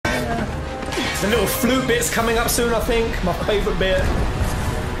The little flute bit's coming up soon, I think. My favourite bit.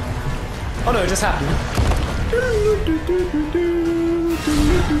 Oh no, it just happened.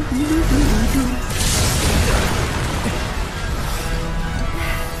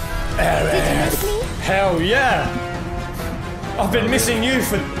 Aerith. Hell yeah! I've been missing you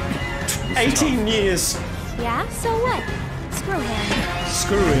for 18 years. Yeah, so what? Screw him.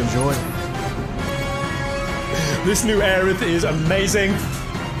 Screw him. Enjoy. This new Aerith is amazing.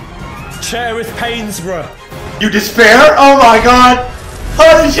 Cherith Painsborough. You despair? Oh my god!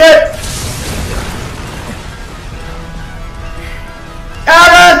 Holy shit!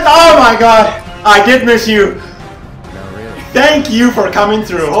 Aerith! Oh my god! I did miss you. No, really. Thank you for coming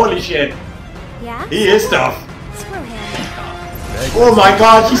through. Holy shit. Yeah? He is tough. Screw him. Oh my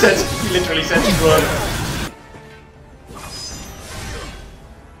god, he literally said screw him.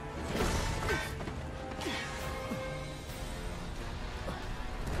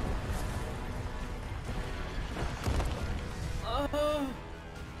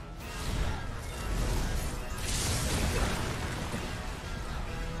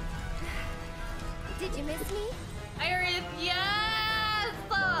 Did you miss me? Aerith, yes!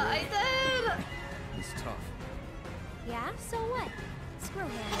 I did! It's tough. Yeah, so what? Screw him.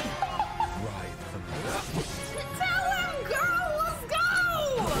 Right from the Tell him, girl! Let's go!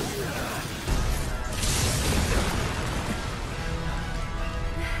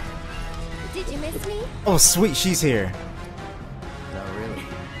 Did you miss me? Oh, sweet, she's here. Not really.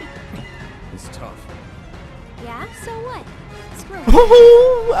 It's tough. Yeah, so what? Screw him.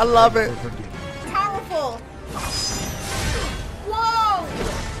 Woohoo! I love it. Powerful! Whoa!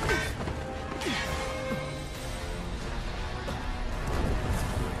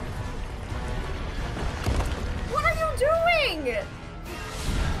 What are you doing?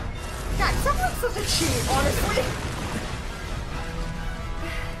 God, someone's such a cheat, honestly.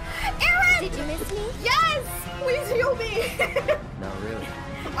 Aerith! Did you miss me? Yes! Please heal me! Not really.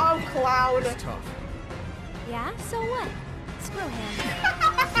 Oh, Cloud. It's tough. Yeah, so what? Screw him.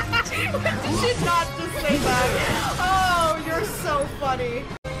 You should not just say that. Oh, you're so funny.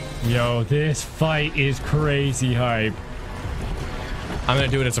 Yo, this fight is crazy hype. I'm gonna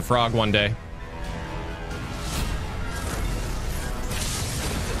do it as a frog one day.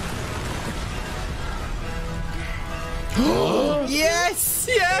 Yes!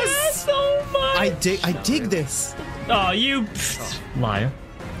 Yes! So much. I dig this. Oh, you liar.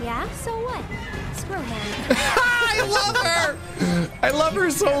 Yeah, so what? Screw him. I love her! I love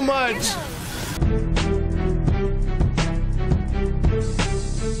her so much!